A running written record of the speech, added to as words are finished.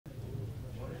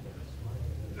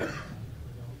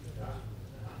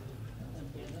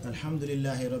الحمد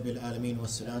لله رب العالمين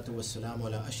والصلاة والسلام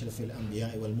على أشرف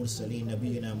الأنبياء والمرسلين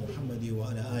نبينا محمد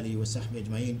وعلى آله وصحبه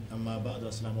أجمعين أما بعد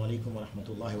السلام عليكم ورحمة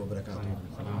الله وبركاته.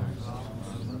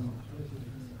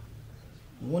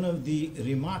 One of the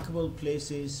remarkable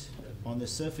places on the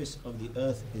surface of the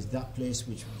earth is that place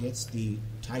which gets the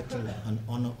title and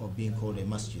honor of being called a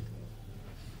masjid.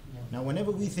 Now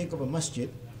whenever we think of a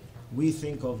masjid, we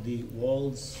think of the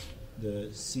walls, the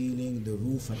ceiling, the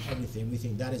roof and everything. We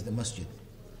think that is the masjid.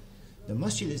 The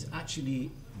masjid is actually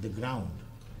the ground.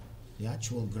 The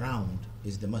actual ground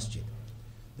is the masjid.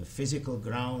 The physical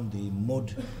ground, the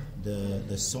mud,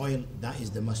 the soil, that is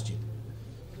the masjid.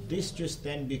 This just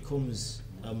then becomes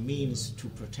a means to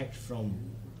protect from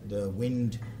the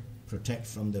wind, protect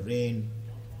from the rain.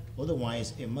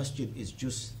 Otherwise, a masjid is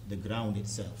just the ground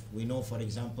itself. We know, for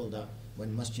example, that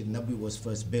when Masjid Nabi was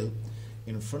first built,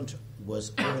 in front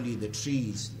was only the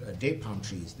trees, date palm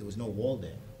trees. There was no wall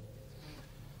there.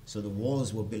 So the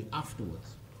walls were built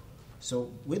afterwards. So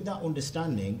with that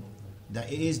understanding that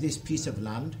it is this piece of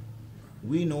land,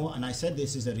 we know, and I said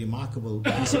this is a remarkable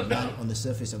piece of land on the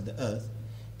surface of the earth,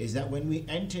 is that when we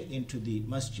enter into the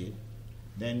masjid,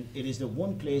 then it is the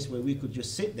one place where we could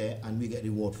just sit there and we get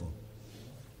reward for.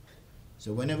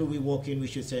 So whenever we walk in, we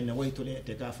should say, Nawaitul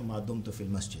i'tikaf ma dumtu fil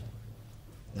masjid.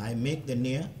 I make the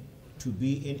niyyah to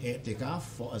be in i'tikaf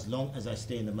for as long as I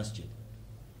stay in the masjid.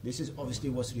 This is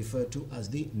obviously what's referred to as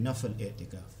the nafil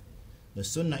i'tikaf. The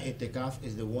sunnah i'tikaf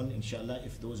is the one, inshallah,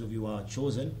 if those of you are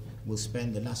chosen, will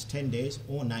spend the last 10 days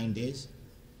or 9 days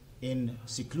in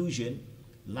seclusion,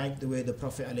 like the way the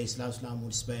Prophet ﷺ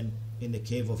would spend in the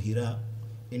cave of Hira,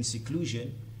 in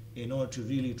seclusion, in order to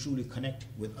really truly connect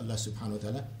with Allah subhanahu wa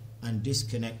ta'ala and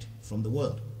disconnect from the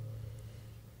world.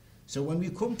 So when we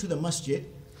come to the masjid,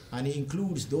 and it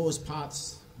includes those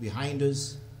parts behind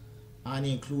us, and it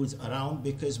includes around,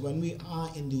 because when we are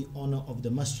in the honor of the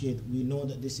masjid, we know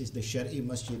that this is the Shari'i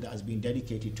masjid that has been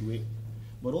dedicated to it.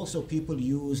 But also people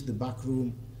use the back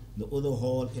room, the other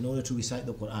hall, in order to recite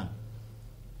the Quran.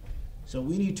 So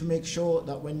we need to make sure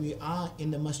that when we are in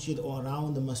the masjid or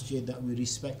around the masjid, that we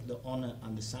respect the honor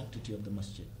and the sanctity of the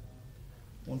masjid.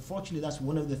 Unfortunately, that's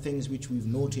one of the things which we've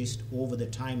noticed over the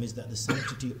time, is that the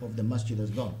sanctity of the masjid has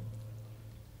gone.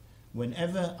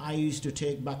 Whenever I used to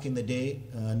take back in the day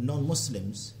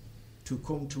non-Muslims to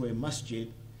come to a masjid,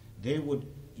 they would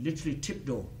literally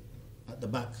tiptoe at the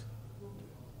back,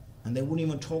 and they wouldn't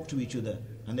even talk to each other,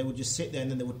 and they would just sit there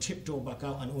and then they would tiptoe back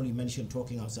out and only mention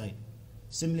talking outside.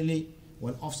 Similarly,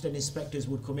 when Ofsted inspectors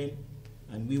would come in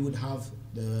and we would have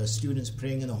the students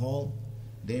praying in the hall,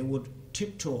 they would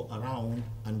tiptoe around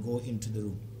and go into the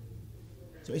room.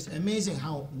 So it's amazing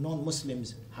how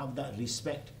non-Muslims have that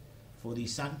respect for the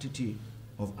sanctity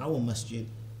of our masjid,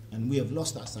 and we have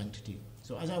lost that sanctity.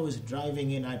 So as I was driving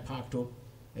in, I parked up,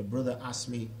 a brother asked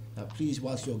me that, please,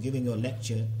 whilst you're giving your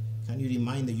lecture, can you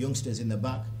remind the youngsters in the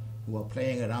back who are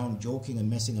playing around, joking and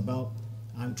messing about,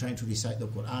 I'm trying to recite the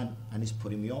Quran and it's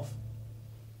putting me off.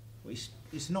 Well,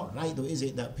 it's not right though, is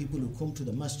it, that people who come to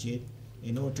the masjid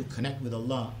in order to connect with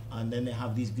Allah, and then they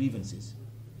have these grievances.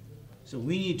 So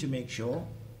we need to make sure,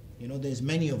 there's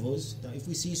many of us, that if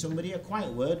we see somebody, a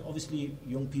quiet word, obviously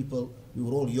young people, we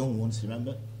were all young once,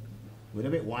 remember? We're a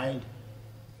bit wild.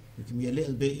 We can be a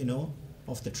little bit,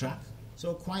 off the track. So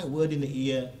a quiet word in the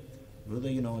ear, brother,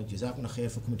 Jazakumullah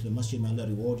khair for coming to the masjid, may Allah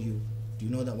reward you. Do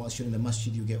you know that whilst you're in the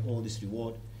masjid, you get all this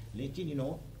reward?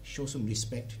 Lekin, show some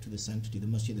respect to the sanctity of the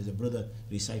masjid. There's a brother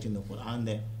reciting the Quran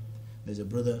there. There's a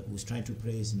brother who's trying to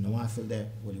pray his nawafil there.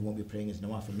 Well, he won't be praying his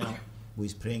nawafil now, but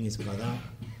he's praying his Qāḍī.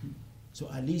 So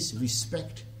at least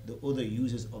respect the other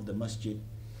users of the masjid,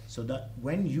 so that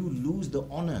when you lose the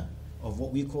honor of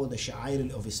what we call the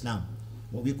sha'air of Islam,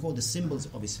 what we call the symbols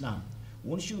of Islam,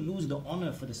 once you lose the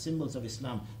honor for the symbols of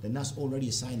Islam, then that's already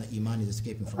a sign that Iman is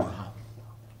escaping from your heart.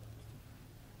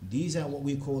 These are what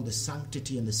we call the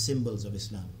sanctity and the symbols of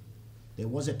Islam. There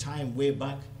was a time way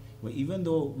back where, even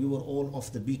though we were all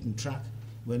off the beaten track,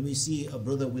 when we see a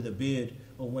brother with a beard,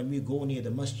 or when we go near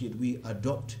the masjid, we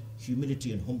adopt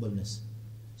humility and humbleness.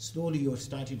 Slowly you're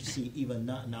starting to see even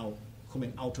that now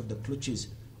coming out of the clutches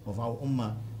of our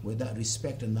ummah, where that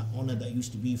respect and that honor that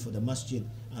used to be for the masjid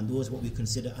and those what we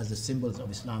consider as the symbols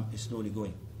of Islam is slowly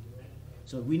going.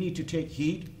 So we need to take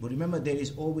heed, but remember there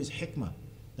is always hikmah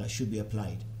that should be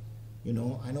applied. I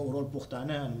know we're all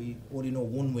Pukhtana and we only know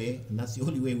one way, and that's the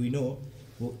only way we know.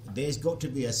 But there's got to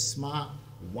be a smart,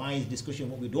 wise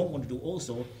discussion. What we don't want to do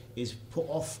also is put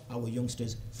off our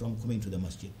youngsters from coming to the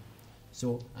masjid.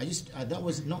 So that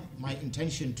was not my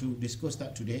intention to discuss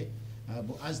that today,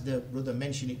 but as the brother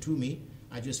mentioned it to me,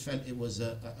 I just felt it was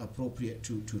appropriate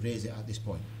to raise it at this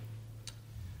point.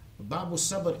 Babu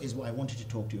Sabr is what I wanted to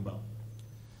talk to you about.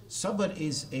 Sabr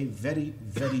is a very,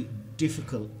 very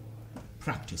difficult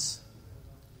practice.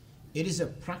 It is a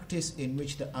practice in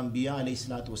which the Anbiya alayhi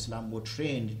salatu wasalam were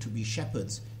trained to be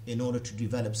shepherds in order to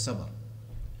develop sabr.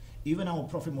 Even our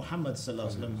Prophet Muhammad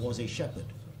sallallahu alaihi wasallam was a shepherd.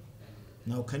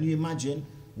 Now can you imagine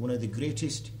one of the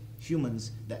greatest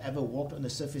humans that ever walked on the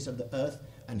surface of the earth,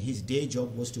 and his day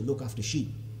job was to look after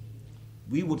sheep?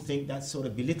 We would think that sort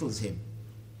of belittles him.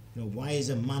 You know, why is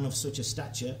a man of such a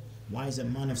stature, why is a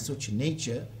man of such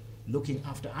nature looking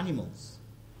after animals?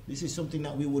 This is something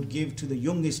that we would give to the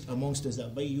youngest amongst us,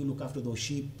 that, you look after those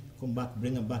sheep, come back,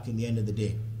 bring them back in the end of the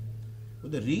day.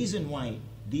 But the reason why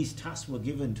these tasks were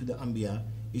given to the Anbiya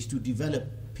is to develop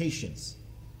patience.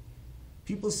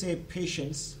 People say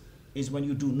patience is when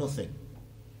you do nothing.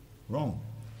 Wrong.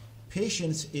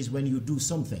 Patience is when you do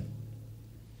something.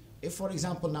 If, for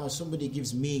example, now somebody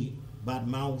gives me bad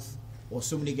mouth, or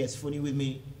somebody gets funny with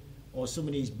me, or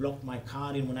somebody's blocked my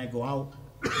car in when I go out,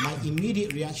 my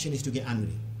immediate reaction is to get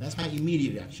angry. That's my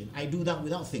immediate reaction. I do that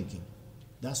without thinking.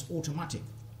 That's automatic.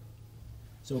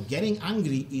 So getting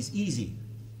angry is easy.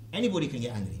 Anybody can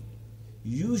get angry.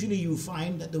 Usually you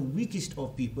find that the weakest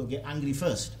of people get angry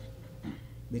first,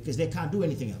 because they can't do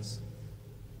anything else.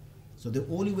 So the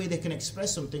only way they can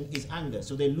express something is anger,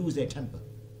 so they lose their temper.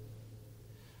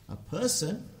 A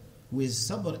person who is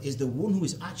sabr is the one who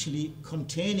is actually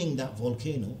containing that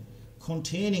volcano,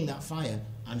 containing that fire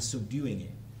and subduing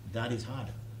it. That is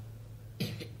harder.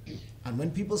 And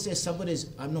when people say sabr is,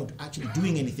 I'm not actually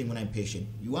doing anything when I'm patient,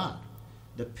 you are.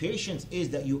 The patience is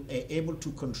that you are able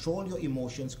to control your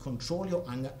emotions, control your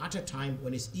anger at a time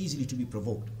when it's easily to be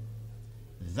provoked.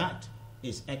 That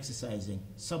is exercising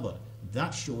sabr.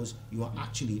 That shows you are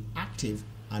actually active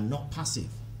and not passive.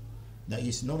 That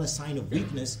is not a sign of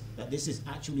weakness, that this is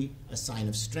actually a sign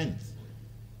of strength.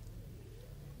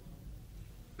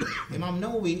 Imam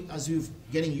Nawawi, as we're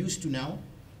getting used to now,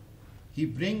 he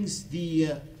brings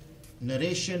the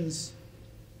narrations,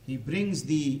 he brings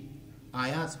the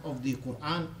ayats of the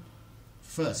Quran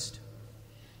first,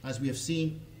 as we have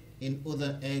seen in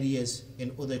other areas,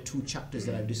 in other two chapters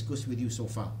that I've discussed with you so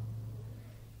far.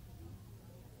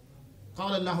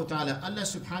 قال الله تعالى, Allah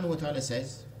subhanahu wa ta'ala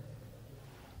says,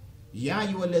 يا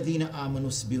أيها الذين آمنوا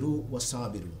اصبروا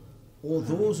وصابروا. O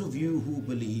those of you who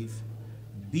believe,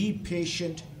 be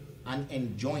patient and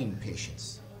enjoin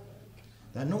patience.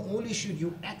 That not only should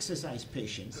you exercise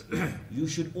patience, you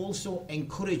should also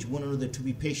encourage one another to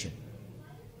be patient.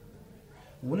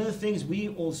 One of the things we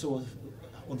also,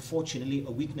 unfortunately,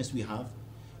 a weakness we have,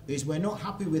 is we're not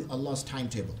happy with Allah's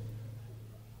timetable.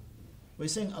 We're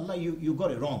saying, Allah, you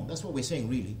got it wrong. That's what we're saying,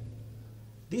 really.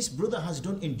 This brother has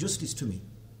done injustice to me.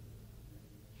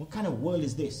 What kind of world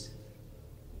is this?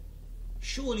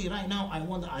 Surely right now I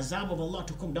want the azab of Allah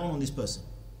to come down on this person.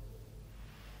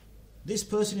 This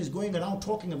person is going around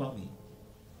talking about me,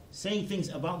 saying things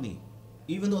about me,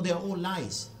 even though they are all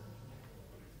lies.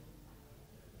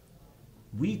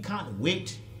 We can't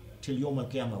wait till Yawm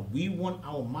al-Qiyamah. We want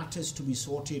our matters to be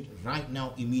sorted right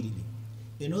now, immediately.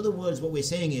 In other words, what we're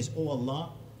saying is, oh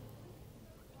Allah,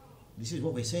 this is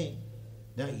what we're saying,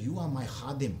 that you are my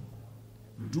khadim.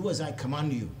 Do as I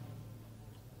command you.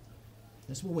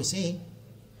 That's what we're saying.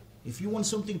 If you want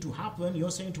something to happen,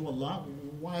 you're saying to Allah,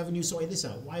 why haven't you sorted this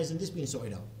out? Why isn't this being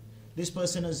sorted out? This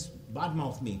person has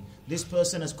badmouthed me. This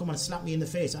person has come and slapped me in the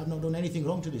face. I've not done anything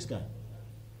wrong to this guy.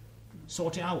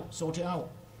 Sort it out, sort it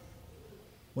out.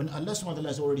 When Allah subhanahu wa ta'ala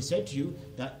has already said to you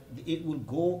that it will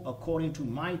go according to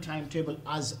my timetable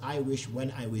as I wish,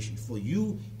 when I wish. For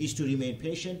you is to remain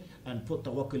patient and put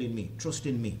tawakkul in me, trust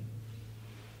in me.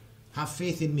 Have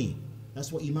faith in me.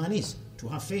 That's what Iman is, to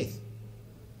have faith.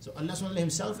 So Allah subhanahu wa ta'ala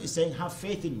himself is saying, have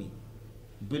faith in me,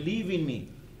 believe in me,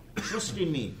 trust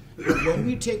in me. But when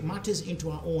we take matters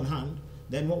into our own hand,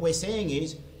 then what we're saying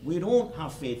is, we don't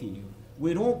have faith in you.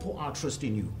 We don't put our trust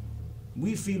in you.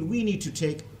 We feel we need to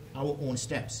take our own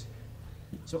steps.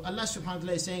 So Allah subhanahu wa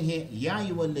ta'ala is saying here, Ya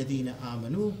ayyuhalladhina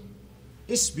amanu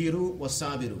isbiru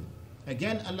wasabiru.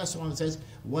 Again Allah subhanahu wa ta'ala says,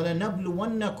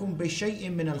 وَلَنَبْلُوَنَّكُمْ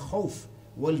بِشَيْءٍ مِّنَ الْخَوْفِ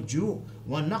وَالْجُوعِ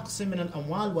وَنَقْصٍ مِّنَ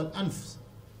الْأَمْوَالِ وَالْأَنْفُسِ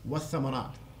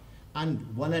وَالثَّمَرَاتِ. And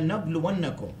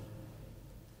وَلَنَبْلُوَنَّكُمْ.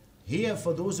 Here,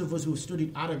 for those of us who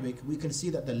studied Arabic, we can see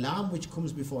that the lam which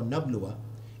comes before nabluwa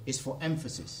is for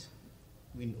emphasis.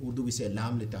 In Urdu we say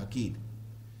lam li ta'keed.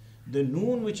 The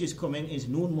noon which is coming is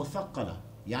noon muthaqqala,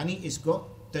 yani it's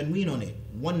got tanween on it,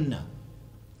 wanna.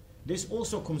 This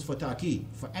also comes for ta'keed,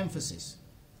 for emphasis.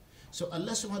 So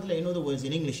Allah subhanahu wa ta'ala, in other words,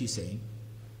 in English, is saying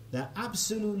that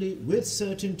absolutely, with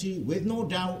certainty, with no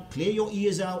doubt, clear your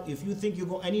ears out. If you think you've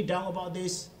got any doubt about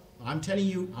this, I'm telling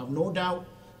you, I have no doubt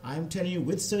I am telling you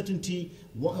with certainty,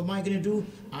 what am I going to do?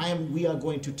 We are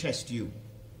going to test you.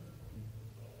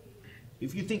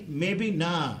 If you think maybe,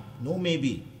 no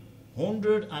maybe.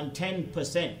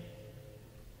 110%.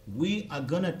 We are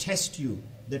going to test you.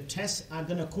 The tests are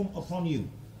going to come upon you.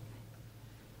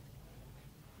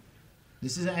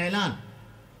 This is an i'lan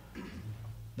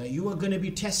that you are going to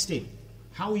be tested.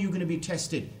 How are you going to be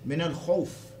tested? Min al-khawf.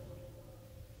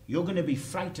 You're going to be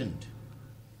frightened.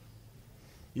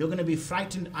 You're going to be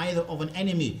frightened either of an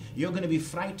enemy. You're going to be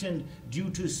frightened due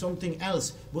to something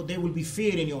else. But there will be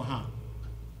fear in your heart.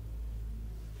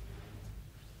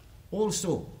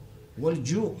 Also,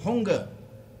 wal-ju', hunger.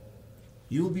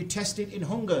 You will be tested in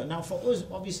hunger. Now for us,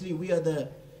 obviously, we are the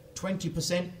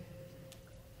 20%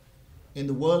 in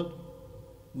the world.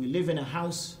 We live in a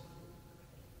house.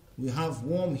 We have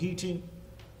warm heating.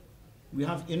 We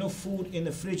have enough food in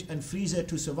the fridge and freezer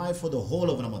to survive for the whole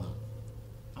of Ramadan.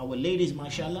 Our ladies,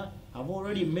 mashallah, have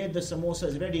already made the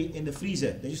samosas ready in the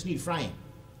freezer. They just need frying.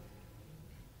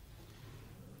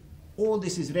 All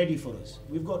this is ready for us.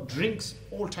 We've got drinks,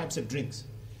 all types of drinks.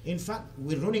 In fact,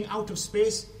 we're running out of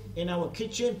space in our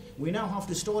kitchen. We now have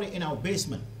to store it in our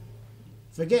basement.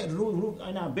 Forget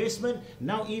in our basement.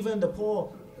 Now even the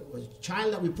poor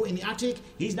child that we put in the attic,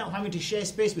 he's now having to share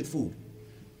space with food.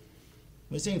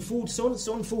 We're saying, food,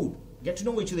 son, food. Get to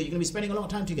know each other. You're going to be spending a lot of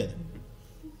time together.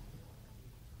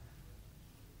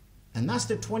 And that's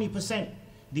the 20%.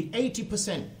 The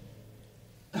 80%,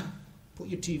 put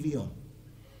your TV on.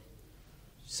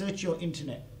 Search your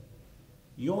internet.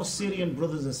 Your Syrian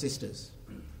brothers and sisters.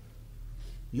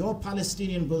 Your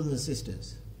Palestinian brothers and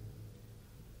sisters.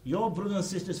 Your brothers and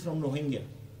sisters from Rohingya.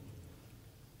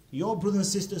 Your brothers and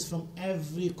sisters from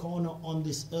every corner on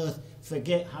this earth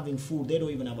forget having food. They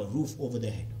don't even have a roof over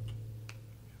their head.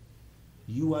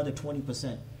 You are the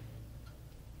 20%.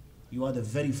 You are the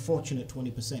very fortunate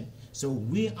 20%. So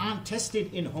we aren't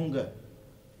tested in hunger.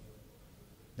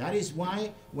 That is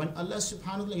why when Allah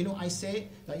subhanahu wa ta'ala, I say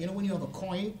that, when you have a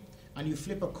coin and you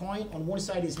flip a coin, on one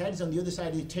side is heads, on the other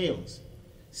side is tails.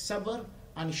 Sabr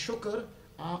and shukr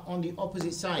are on the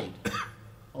opposite side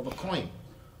of a coin.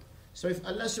 So if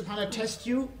Allah subhanahu wa ta'ala tests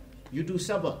you, you do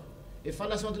sabr. If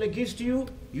Allah subhanahu wa ta'ala gives to you,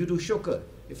 you do shukr.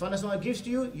 If Allah subhanahu wa ta'ala gives to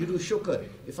you, you do shukr.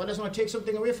 If Allah subhanahu wa ta'ala takes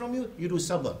something away from you, you do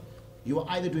sabr. You are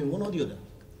either doing one or the other.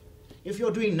 If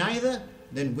you're doing neither,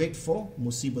 then wait for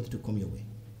musibat to come your way.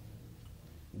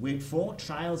 Wait for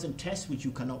trials and tests which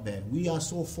you cannot bear. We are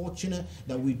so fortunate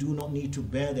that we do not need to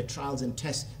bear the trials and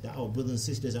tests that our brothers and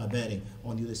sisters are bearing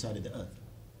on the other side of the earth.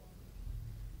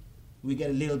 We get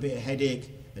a little bit of headache,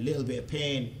 a little bit of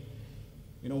pain.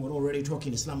 We're already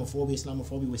talking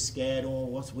Islamophobia, we're scared,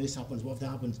 what if this happens, what if that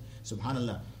happens?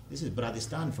 Subhanallah, this is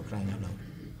Bradistan, for crying out loud.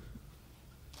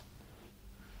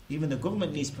 Even the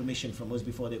government needs permission from us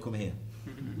before they come here.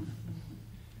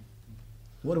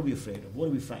 What are we afraid of? What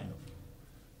are we frightened of?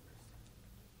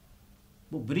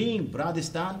 But bringing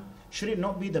Bradistan, should it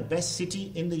not be the best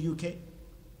city in the UK?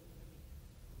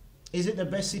 Is it the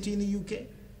best city in the UK?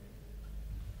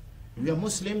 We are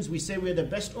Muslims, we say we're the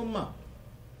best ummah,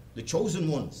 the chosen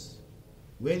ones.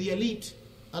 We're the elite.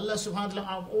 Allah subhanahu wa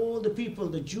ta'ala, of all the people,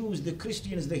 the Jews, the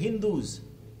Christians, the Hindus,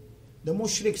 the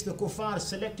mushriks, the kuffar,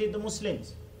 selected the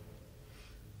Muslims.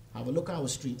 Have a look at our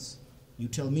streets. You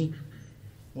tell me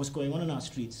what's going on in our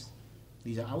streets.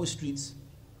 These are our streets.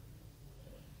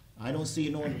 I don't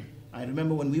see I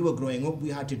remember when we were growing up, we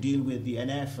had to deal with the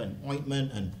NF and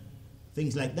ointment and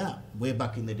things like that way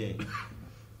back in the day.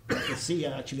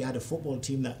 FHEA actually had a football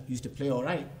team that used to play all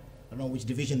right. I don't know which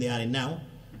division they are in now.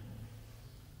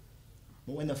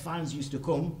 But when the fans used to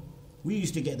come, we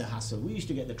used to get the hassle. We used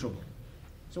to get the trouble.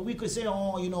 So we could say,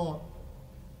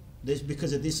 this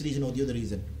because of this reason or the other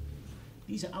reason.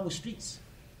 These are our streets.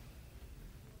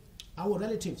 Our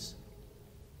relatives.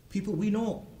 People we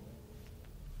know.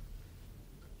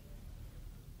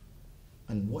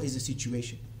 And what is the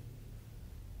situation?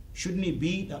 Shouldn't it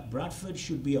be that Bradford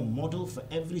should be a model for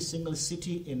every single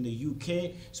city in the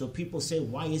UK? So people say,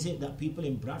 why is it that people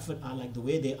in Bradford are like the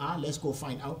way they are? Let's go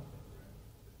find out.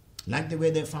 Like the way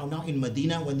they found out in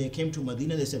Medina. When they came to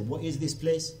Medina, they said, what is this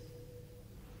place?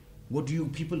 What do you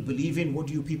people believe in? What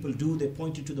do you people do? They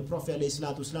pointed to the Prophet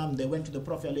ﷺ. They went to the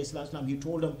Prophet ﷺ. He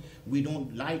told them, we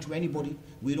don't lie to anybody.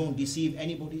 We don't deceive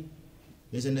anybody.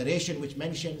 There's a narration which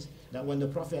mentions that when the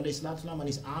Prophet ﷺ and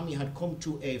his army had come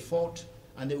to a fort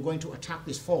and they were going to attack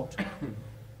this fort,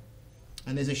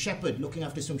 and there's a shepherd looking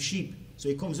after some sheep. So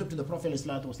he comes up to the Prophet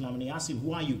ﷺ and he asks him,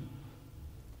 who are you?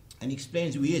 And he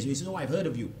explains who he is. He says, I've heard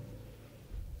of you.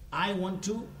 I want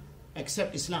to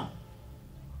accept Islam.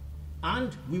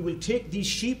 And we will take these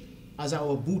sheep as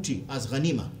our booty, as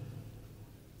ghanima.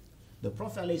 The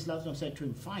Prophet ﷺ said to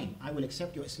him, fine, I will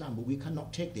accept your Islam, but we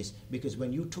cannot take this, because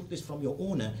when you took this from your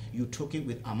owner, you took it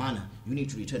with amana. You need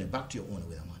to return it back to your owner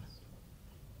with amana.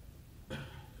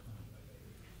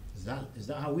 Is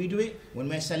that how we do it? When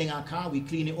we're selling our car, we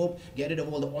clean it up, get rid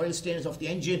of all the oil stains off the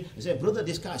engine, and say, brother,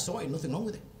 this car is sorted, nothing wrong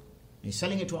with it. And he's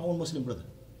selling it to our own Muslim brother.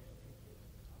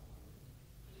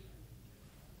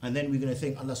 And then we're going to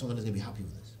think Allah subhanahu wa ta'ala is going to be happy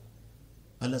with us.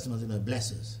 Allah subhanahu wa ta'ala is going to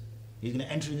bless us. He's going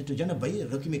to enter into Jannah.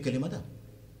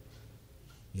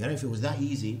 Yeah, if it was that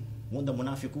easy, won't the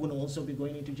munafiqun also be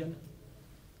going into Jannah?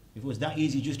 If it was that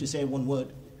easy just to say one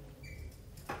word.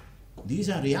 These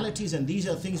are realities, and these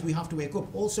are things we have to wake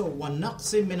up. Also,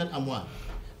 وَنَقْسِم مِّنَ الْأَمْوَالِ,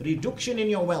 reduction in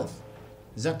your wealth.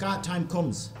 Zakat time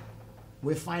comes.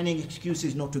 We're finding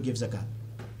excuses not to give zakat.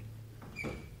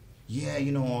 Yeah,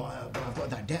 I've got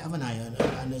that debt, haven't I?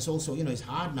 And it's also, it's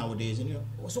hard nowadays. And,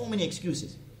 so many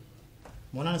excuses.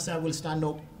 Maulana Sahib will stand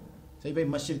up, say, bhai,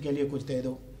 masjid ke liye kuch de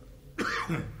do.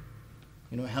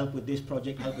 Help with this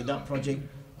project, help with that project.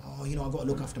 Oh, I've got to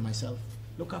look after myself.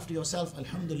 Look after yourself,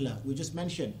 alhamdulillah. We just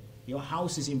mentioned, your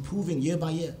house is improving year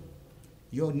by year.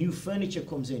 Your new furniture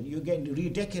comes in. You're getting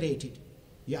redecorated.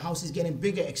 Your house is getting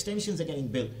bigger. Extensions are getting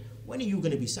built. When are you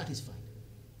going to be satisfied?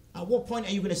 At what point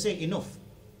are you going to say enough?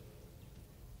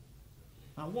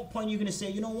 At what point are you going to say,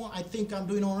 you know what, I think I'm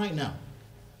doing all right now.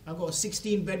 I've got a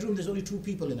 16 bedroom, there's only 2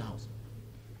 people in the house.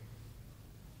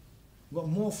 I've got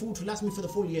more food to last me for the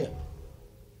full year.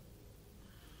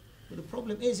 But the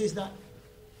problem is that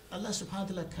Allah subhanahu wa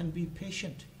ta'ala can be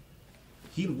patient.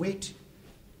 He'll wait.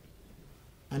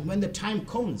 And when the time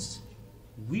comes,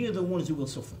 we are the ones who will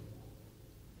suffer.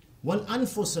 Wal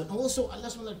anfusa, also Allah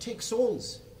subhanahu wa ta'ala takes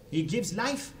souls. He gives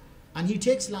life and He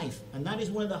takes life. And that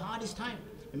is one of the hardest times.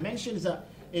 It mentions that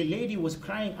a lady was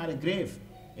crying at a grave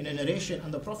in a narration,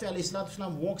 and the Prophet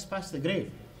ﷺ walks past the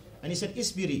grave and he said,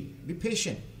 Isbiri, be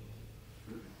patient.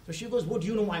 So she goes, what do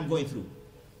you know what I'm going through?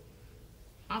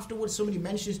 Afterwards somebody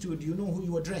mentions to her, do you know who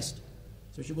you addressed?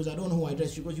 So she goes, I don't know who I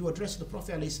addressed. She goes, you addressed the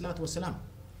Prophet ﷺ.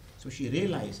 So she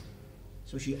realized.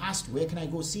 So she asked, where can I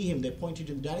go see him? They pointed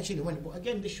in the direction. He went, but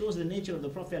again, this shows the nature of the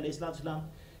Prophet ﷺ.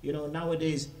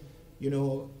 Nowadays,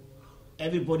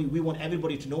 everybody, we want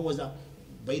everybody to know was that,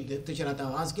 don't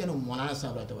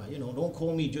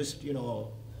call me just,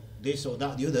 this or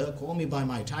that, the other. Call me by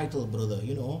my title, brother.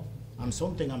 I'm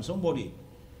something, I'm somebody.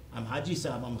 I'm Haji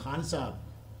Sahib, I'm Khan Sahib.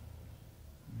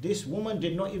 This woman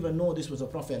did not even know this was a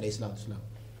Prophet.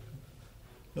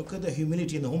 Look at the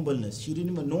humility and the humbleness. She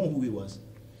didn't even know who he was.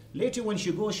 Later when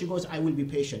she goes, I will be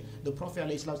patient. The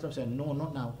Prophet said, no,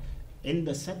 not now. In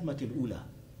the Sadmatil Ula,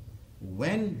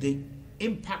 when the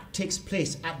impact takes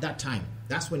place at that time,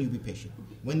 that's when you be patient.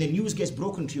 When the news gets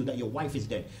broken to you that your wife is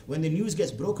dead, when the news gets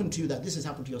broken to you that this has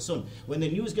happened to your son, when the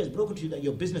news gets broken to you that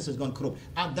your business has gone corrupt,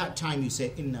 at that time you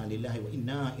say, Inna lillahi wa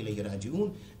inna ilayhi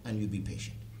raji'un, and you be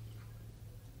patient.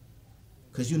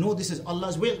 Because you know this is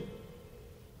Allah's will.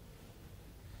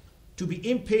 To be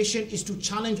impatient is to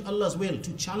challenge Allah's will,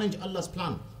 to challenge Allah's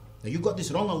plan. Now you got this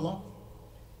wrong, Allah.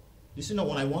 This is not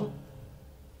what I want.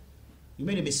 You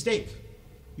made a mistake.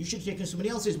 You should have taken somebody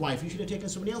else's wife. You should have taken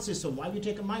somebody else's son. Why have you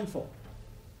taken mine for?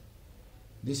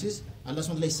 This is Allah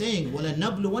SWT saying,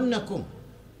 وَلَنَبْلُوَنَّكُمْ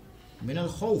مِنَ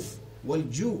الْخَوْفِ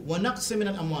وَالْجُوءِ وَنَقْسِ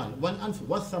مِنَ الْأَمْوَالِ وَالْأَنْفِ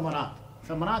وَالثَّمَرَاتِ.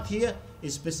 Thamarat here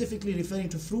is specifically referring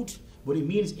to fruit, but it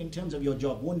means in terms of your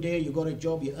job. One day you got a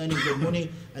job, you're earning good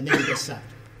money, and then you get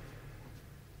sacked.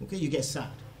 Okay, you get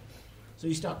sacked. So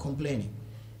you start complaining.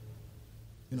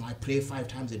 I pray 5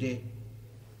 times a day.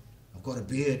 I've got a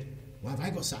beard. What have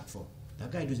I got sacked for? That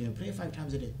guy doesn't even pray 5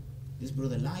 times a day. This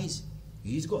brother lies.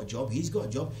 He's got a job.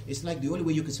 It's like the only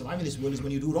way you can survive in this world is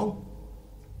when you do wrong.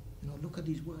 Look at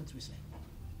these words we're saying.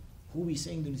 Who are we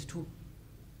saying this to?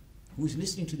 Who is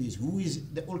listening to these? Who is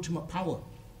the ultimate power?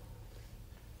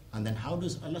 And then how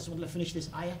does Allah SWT finish this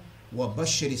ayah?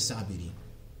 وَبَشِّرِ الصَّابِرِينَ.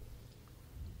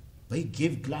 But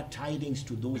give glad tidings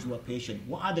to those who are patient.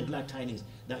 What are the glad tidings?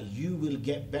 That you will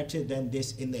get better than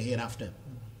this in the hereafter.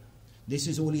 This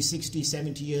is only 60,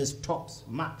 70 years tops,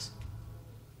 max.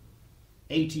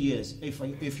 80 years,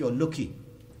 if you're lucky.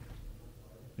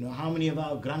 How many of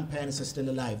our grandparents are still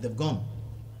alive? They've gone.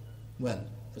 Well,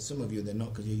 for some of you they're not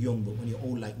because you're young, but when you're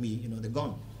old like me, they're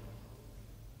gone.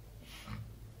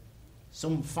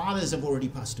 Some fathers have already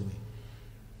passed away.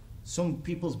 Some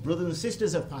people's brothers and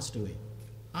sisters have passed away.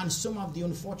 And some of the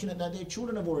unfortunate that their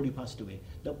children have already passed away.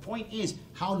 The point is,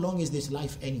 how long is this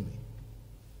life anyway?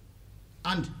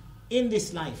 And in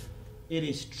this life, it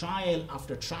is trial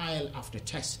after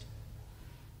test.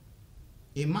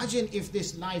 Imagine if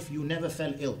this life you never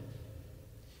fell ill.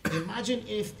 Imagine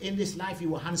if in this life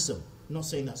you were handsome. I'm not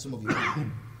saying that some of you are.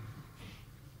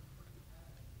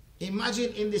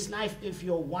 Imagine in this life if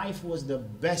your wife was the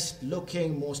best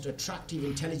looking, most attractive,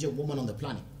 intelligent woman on the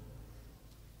planet.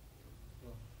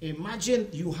 Imagine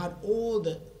you had all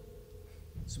the...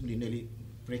 Somebody nearly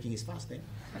breaking his fast there.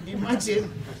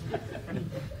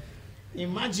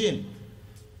 Imagine,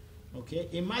 okay?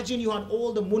 Imagine you had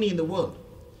all the money in the world.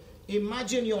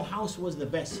 Imagine your house was the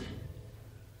best.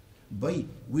 But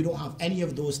we don't have any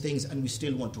of those things and we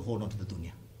still want to hold on to the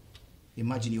dunya.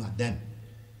 Imagine you had them.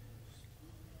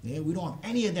 Yeah, we don't have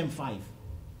any of them 5.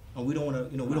 And we don't want to,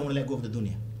 we don't want to let go of the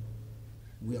dunya.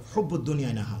 We have hubb dunya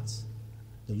in our hearts.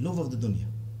 The love of the dunya.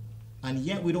 And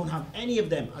yet we don't have any of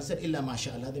them. I said, illa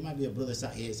mashallah. There might be a brother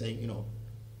sat here saying,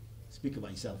 speak about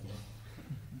yourself. Yeah?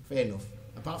 Fair enough.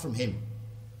 Apart from him.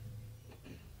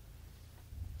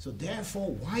 So therefore,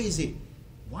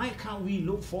 why can't we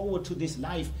look forward to this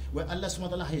life where Allah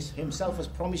subhanahu wa ta'ala himself has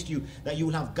promised you that you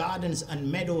will have gardens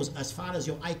and meadows as far as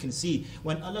your eye can see,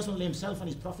 when Allah subhanahu wa ta'ala himself and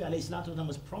his Prophet alayhi salatu wasalam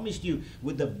has promised you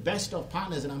with the best of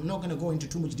partners, and I'm not going to go into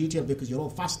too much detail because you're all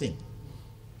fasting.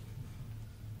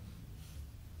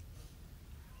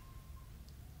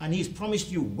 And he's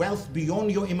promised you wealth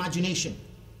beyond your imagination.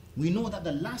 We know that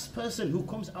the last person who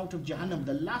comes out of Jahannam,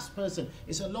 the last person,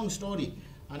 it's a long story,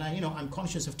 and I'm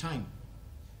conscious of time.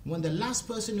 When the last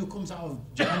person who comes out of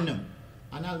Jahannam,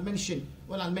 and I'll mention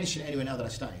it anyway now that I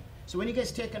started. So when he gets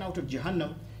taken out of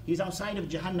Jahannam, he's outside of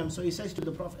Jahannam, so he says to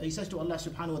the Prophet, he says to Allah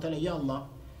subhanahu wa ta'ala, Ya Allah,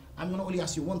 I'm going to only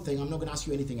ask you one thing, I'm not going to ask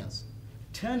you anything else.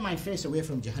 Turn my face away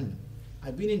from Jahannam.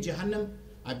 I've been in Jahannam,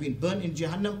 I've been burnt in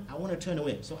Jahannam, I want to turn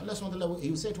away. So Allah subhanahu wa ta'ala, he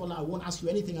will say to Allah, I won't ask you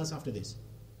anything else after this.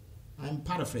 I'm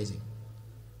paraphrasing.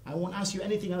 I won't ask you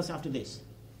anything else after this.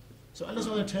 So Allah subhanahu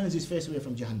wa ta'ala turns his face away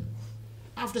from Jahannam.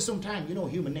 After some time,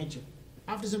 human nature.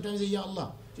 After some time, he says, Ya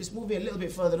Allah, just move me a little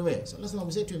bit further away. So Allah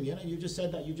will say to him, you just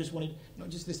said that you just wanted,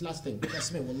 just this last thing.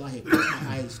 That's me, wallahi, close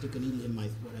my eyes, stick a needle in my,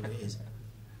 whatever it is.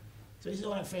 So he says,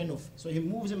 all right, fair enough. So he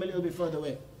moves him a little bit further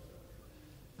away.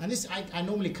 And this, I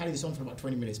normally carry this on for about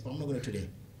 20 minutes, but I'm not going to today.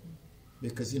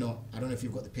 Because, I don't know if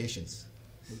you've got the patience.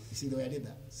 You see the way I did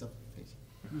that? So,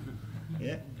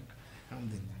 yeah?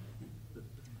 Alhamdulillah.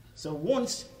 So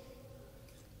once,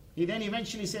 he then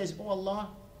eventually says, oh Allah,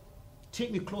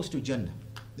 take me close to Jannah.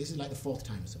 This is like the 4th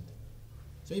time or something.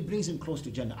 So he brings him close to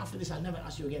Jannah. After this, I'll never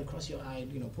ask you again, cross your eye,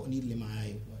 put a needle in my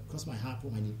eye, cross my heart,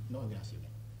 put my needle. No, I'm going to ask you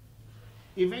again.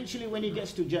 Eventually, when he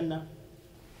gets to Jannah,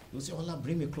 he'll say, oh Allah,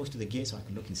 bring me close to the gate so I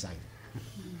can look inside.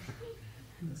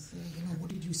 He'll say, what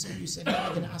did you say? You said I'm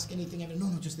not going to ask anything.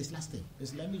 No, just this last thing.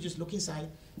 Just let me just look inside.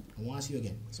 I won't ask you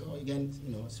again. So again,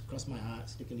 cross my heart,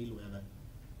 stick a needle, whatever.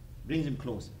 Brings him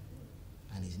close.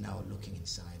 And he's now looking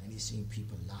inside and he's seeing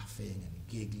people laughing and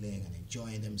giggling and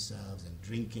enjoying themselves and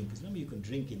drinking. Because remember, you can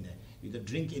drink in there. The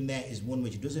drink in there is one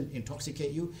which doesn't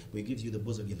intoxicate you, but it gives you the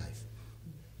buzz of your life.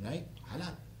 Right?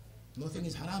 Halal. Nothing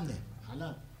is haram there.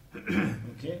 Halal.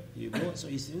 Okay? You go. So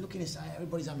he's looking inside.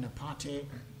 Everybody's having a party.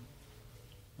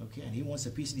 Okay? And he wants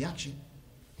a piece of the action.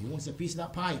 He wants a piece of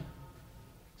that pie.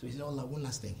 So he said, Allah, one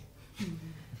last thing.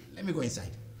 Let me go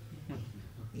inside.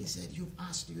 He said, you've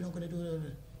asked, you're not going to do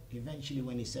it. Eventually,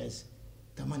 when he says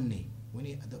tamanni, when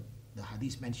the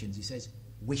hadith mentions, he says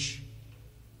wish.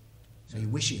 So he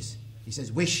wishes. He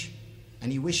says wish,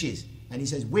 and he wishes, and he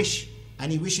says wish, and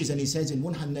he wishes, and he says in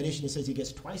one narration he says he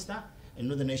gets twice that, in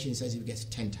another narration he says he gets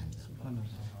 10 times that.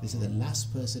 This is the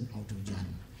last person out of Jannah,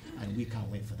 and we can't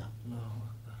wait for that.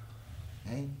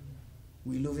 Eh?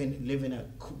 We live in a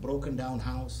broken down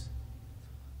house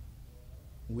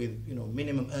with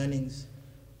minimum earnings,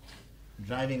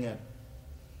 driving a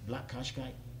black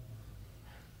Qashqai,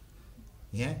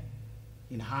 yeah,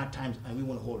 in hard times, and we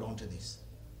want to hold on to this,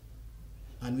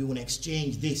 and we want to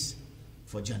exchange this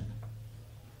for Jannah,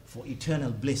 for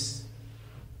eternal bliss.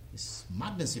 It's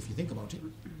madness if you think about it.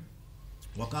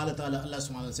 وقال تعالى, Allah subhanahu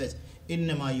wa ta'ala says,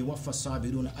 إنما يوفى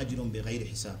الصابرون أجرهم بغير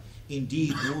حساب.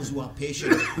 Indeed, those who are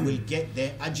patient will get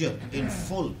their ajr in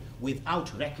full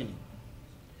without reckoning.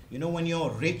 When you're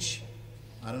rich,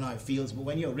 I don't know how it feels, but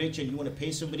when you're rich and you want to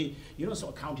pay somebody, you don't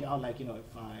sort of count it out like, 5,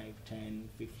 10,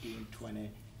 15, 20.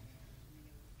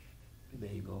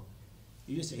 There you go.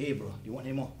 You just say, hey bro, do you want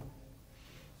any more?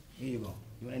 Here you go.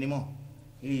 You want any more?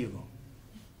 Here you go.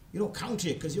 You don't count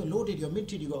it because you're loaded, you're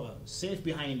minted, you got a safe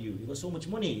behind you, you got so much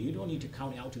money, you don't need to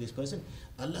count it out to this person.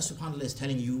 Allah subhanahu wa ta'ala is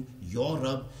telling you, your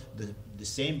Rabb, the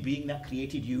same being that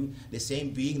created you, the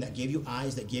same being that gave you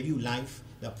eyes, that gave you life,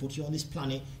 that put you on this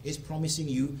planet, is promising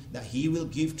you that He will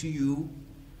give to you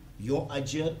your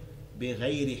ajr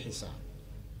bighayri hisab,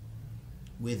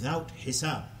 without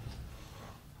hisab.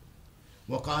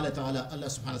 وقال تعالى, Allah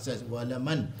subhanahu wa ta'ala says,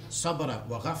 وَلَمَنْ صَبَرَ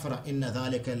وَغَفْرَ إِنَّ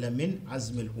ذَلِكَ لَمِنْ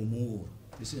عَزْمِ الْأُمُورِ.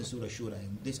 This is in Surah Shura.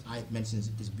 This ayat mentions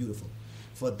it is beautiful.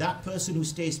 for that person who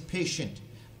stays patient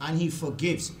and he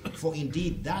forgives, for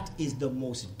indeed that is the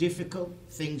most difficult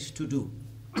things to do.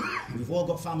 We've all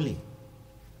got family.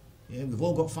 Yeah, we've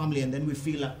all got family, and then we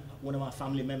feel like one of our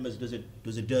family members does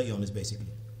a dirty on us,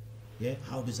 basically. Yeah,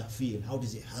 how does that feel? How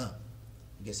does it hurt?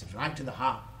 It gets right to the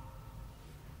heart.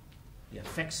 It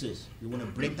affects us. We want to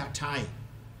break that tie.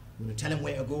 We want to tell them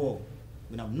where to go.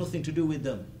 We have nothing to do with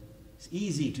them. It's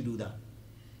easy to do that.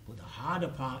 But the harder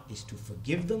part is to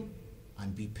forgive them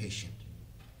and be patient.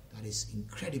 That is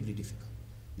incredibly difficult.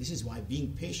 This is why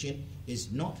being patient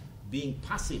is not being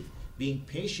passive. Being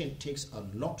patient takes a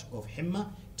lot of himmah,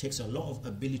 takes a lot of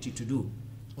ability to do.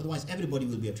 Otherwise, everybody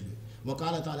will be able to do it.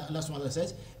 وَقَالَ تَعَالَى, Allah subhanahu wa ta'ala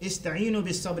says, إِسْتَعِينُوا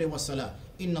بِالصَّبْرِ وَالصَّلَاةِ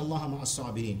إِنَّ اللَّهَ مَعَ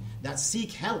الصَّابِرِينَ. That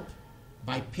seek help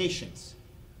by patience.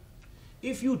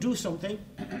 If you do something,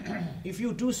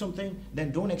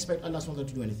 then don't expect Allah subhanahu wa ta'ala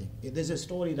to do anything. There's a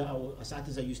story that our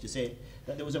asatiza used to say,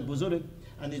 that there was a buzurg,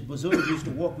 and this buzurg used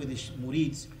to walk with his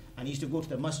murids, and he used to go to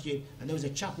the masjid, and there was a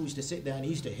chap who used to sit there, and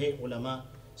he used to hate ulama,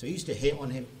 so he used to hate on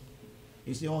him.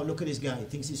 He used to say, oh, look at this guy, he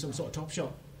thinks he's some sort of top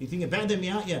shot. You think better than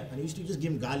me, aren't you? And he used to just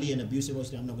give him gali and abusive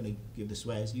words. I'm not going to give the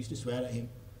swears. He used to swear at him.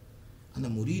 And the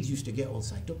murids used to get all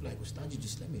psyched up, like, Ustad,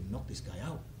 just let me knock this guy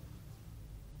out.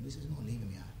 And he says, no, leave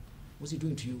him here. What's he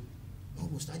doing to you? Oh,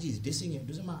 Ustad is dissing him.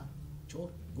 Doesn't matter.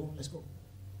 Sure, go, let's go.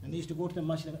 And they used to go to the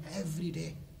masjid every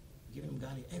day, giving him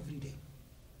gali every day.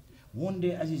 One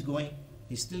day as he's going,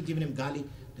 he's still giving him gali.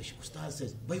 The Ustad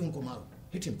says, Bayun Komaru,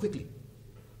 hit him quickly.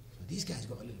 These guys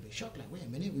got a little bit shocked, like, wait a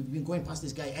minute, we've been going past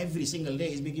this guy every single day,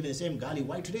 he's been given the same gali,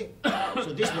 why today?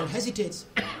 So this one hesitates.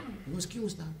 He goes,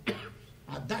 excuse now.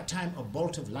 At that time, a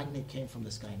bolt of lightning came from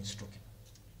the sky and struck him.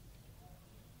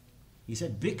 He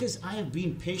said, because I have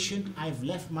been patient, I've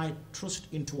left my trust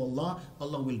into Allah,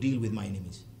 Allah will deal with my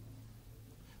enemies.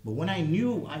 But when I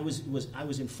knew, I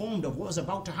was informed of what was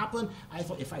about to happen, I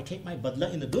thought, if I take my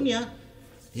badla in the dunya,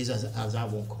 his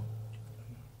azab won't come.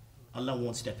 Allah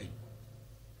won't step in.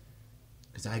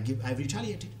 Because I've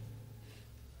retaliated.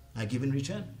 I give in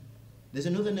return. There's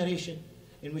another narration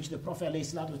in which the Prophet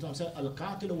ﷺ said,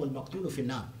 Al-Qatilu wal-Maqtulu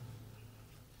fi-n-nar.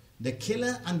 The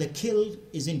killer and the killed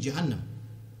is in Jahannam.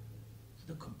 So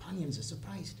the companions are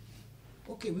surprised.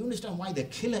 Okay, we understand why the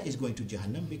killer is going to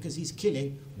Jahannam, because he's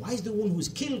killing. Why is the one who's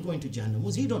killed going to Jahannam?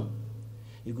 What's he done?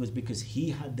 He goes, because he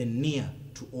had the niyyah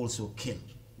to also kill.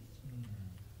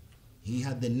 He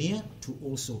had the niyyah to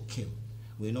also kill.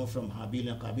 We know from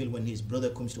Habil and Qabil, when his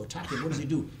brother comes to attack him, what does he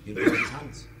do? He raises his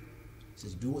hands. He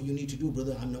says, do what you need to do,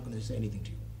 brother, I'm not going to say anything to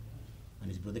you.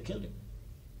 And his brother killed him.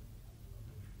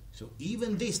 So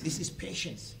even this is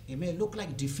patience. It may look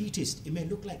like defeatist, it may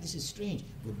look like this is strange,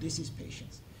 but this is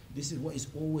patience. This is what is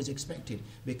always expected,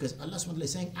 because Allah subhanahu wa ta'ala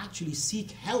is saying, actually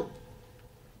seek help.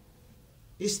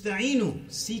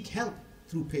 Ista'inu, seek help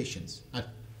through patience.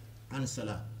 And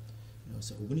salah.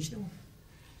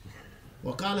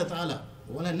 وقال تعالى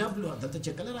ولا نبلو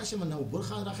تتشكل راشم أنه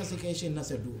برخا رخص كيش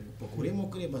الناس دو بكوري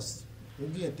مكوري بس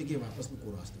وجي تيجي واپس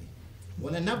بكوراستي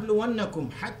ولا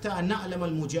نبلونكم حتى نعلم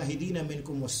المجاهدين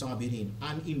منكم والصابرين.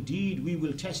 And indeed we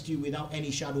will test you without any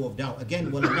shadow of doubt.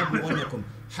 Again, ولا نبلونكم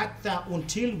حتى,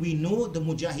 until we know the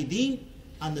mujahideen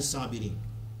and the sabirin.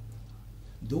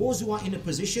 Those who are in a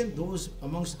position, those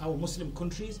amongst our Muslim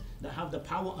countries that have the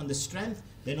power and the strength,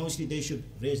 then obviously they should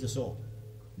raise the sword.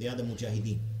 They are the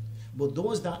mujahideen. But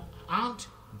those that aren't,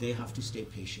 they have to stay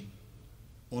patient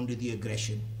under the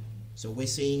aggression. So we're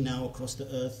seeing now across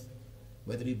the earth,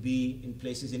 whether it be in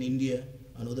places in India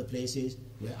and other places,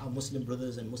 where our Muslim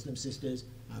brothers and Muslim sisters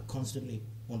are constantly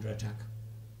under attack.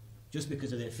 Just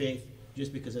because of their faith,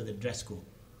 just because of their dress code.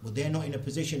 But they're not in a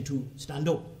position to stand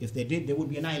up. If they did, they would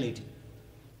be annihilated.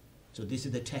 So this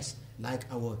is the test, like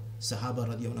our Sahaba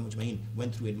radiallahu anhum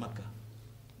went through in Makkah.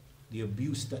 The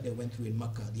abuse that they went through in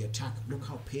Makkah, the attack. Look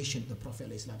how patient the Prophet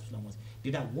ﷺ was.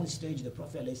 Did at one stage the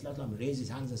Prophet ﷺ raise his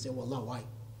hands and say, Wallah, why?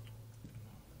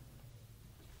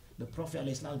 The Prophet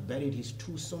ﷺ buried his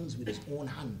two sons with his own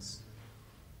hands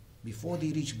before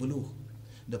they reached Bulugh.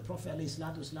 The Prophet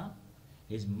ﷺ,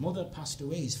 his mother passed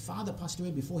away, his father passed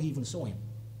away before he even saw him.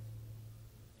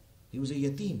 He was a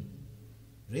yatim,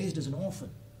 raised as an orphan.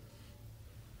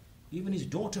 Even his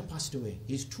daughter passed away.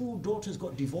 His two daughters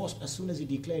got divorced as soon as he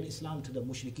declared Islam to the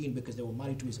mushrikeen, because they were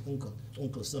married to his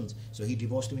uncle's sons. So he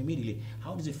divorced them immediately.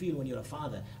 How does it feel when you're a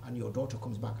father and your daughter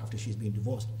comes back after she's been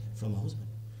divorced from her husband?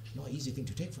 Not an easy thing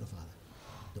to take for a father.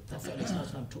 The Prophet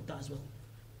ﷺ took that as well.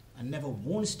 And never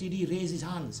once did he raise his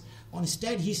hands.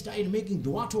 Instead, he started making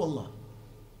dua to Allah.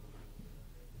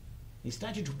 He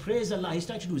started to praise Allah. He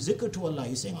started to do zikr to Allah.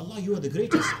 He's saying, Allah, you are the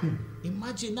greatest.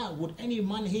 Imagine that. Would any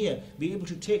man here be able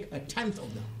to take 1/10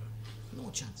 of that?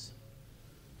 No chance.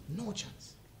 No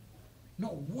chance.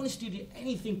 Not once did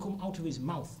anything come out of his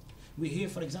mouth. We hear,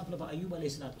 for example, about Ayyub alayhi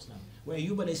salatu wasalam, where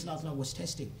Ayyub alayhi salatu wasalam was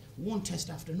testing, one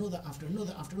test after another, after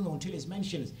another, after another, until it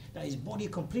mentions that his body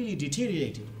completely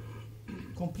deteriorated.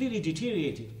 Completely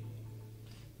deteriorated.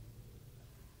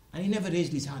 And he never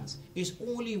raised his hands. It's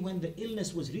only when the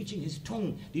illness was reaching his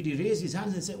tongue did he raise his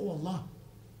hands and say, oh Allah,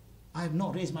 I have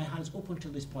not raised my hands up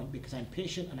until this point because I'm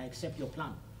patient and I accept your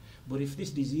plan. But if this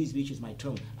disease reaches my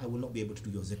tongue, I will not be able to do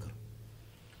your zikr.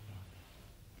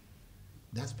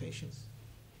 That's patience.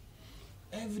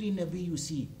 Every Nabi you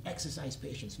see exercise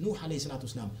patience. Nuh alayhi salatu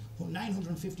wasalam,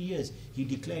 950 years he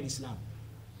declared Islam.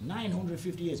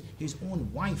 950 years, his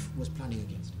own wife was planning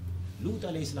against him. Lut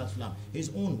alayhi salatu wasalam, his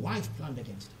own wife planned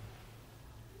against him.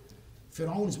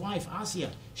 Pharaoh's wife, Asiya,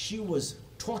 she was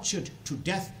tortured to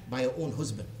death by her own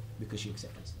husband because she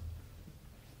accepted Islam.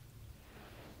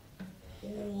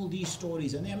 All these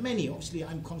stories, and there are many, obviously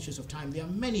I'm conscious of time, there are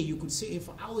many, you could sit here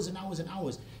for hours and hours and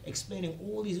hours explaining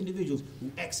all these individuals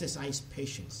who exercised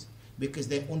patience because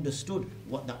they understood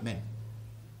what that meant.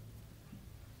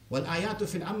 وَالْآيَاتُ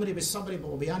فِي الْأَمْرِ بِالصَّبْرِ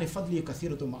وَبِيَانِ فَضْلِ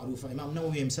كَثِيرَةٌ مَعْرُوفَةٌ. Imam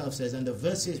Nawawi himself says, and the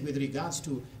verses with regards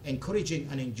to encouraging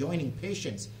and enjoining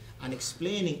patience and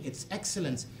explaining its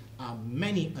excellence are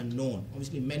many unknown.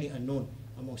 Obviously many unknown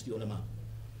amongst the ulama.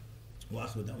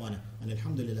 وآخر دعوانا أن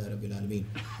الحمد لله رب العالمين.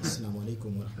 السلام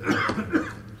عليكم ورحمة الله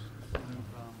وبركاته.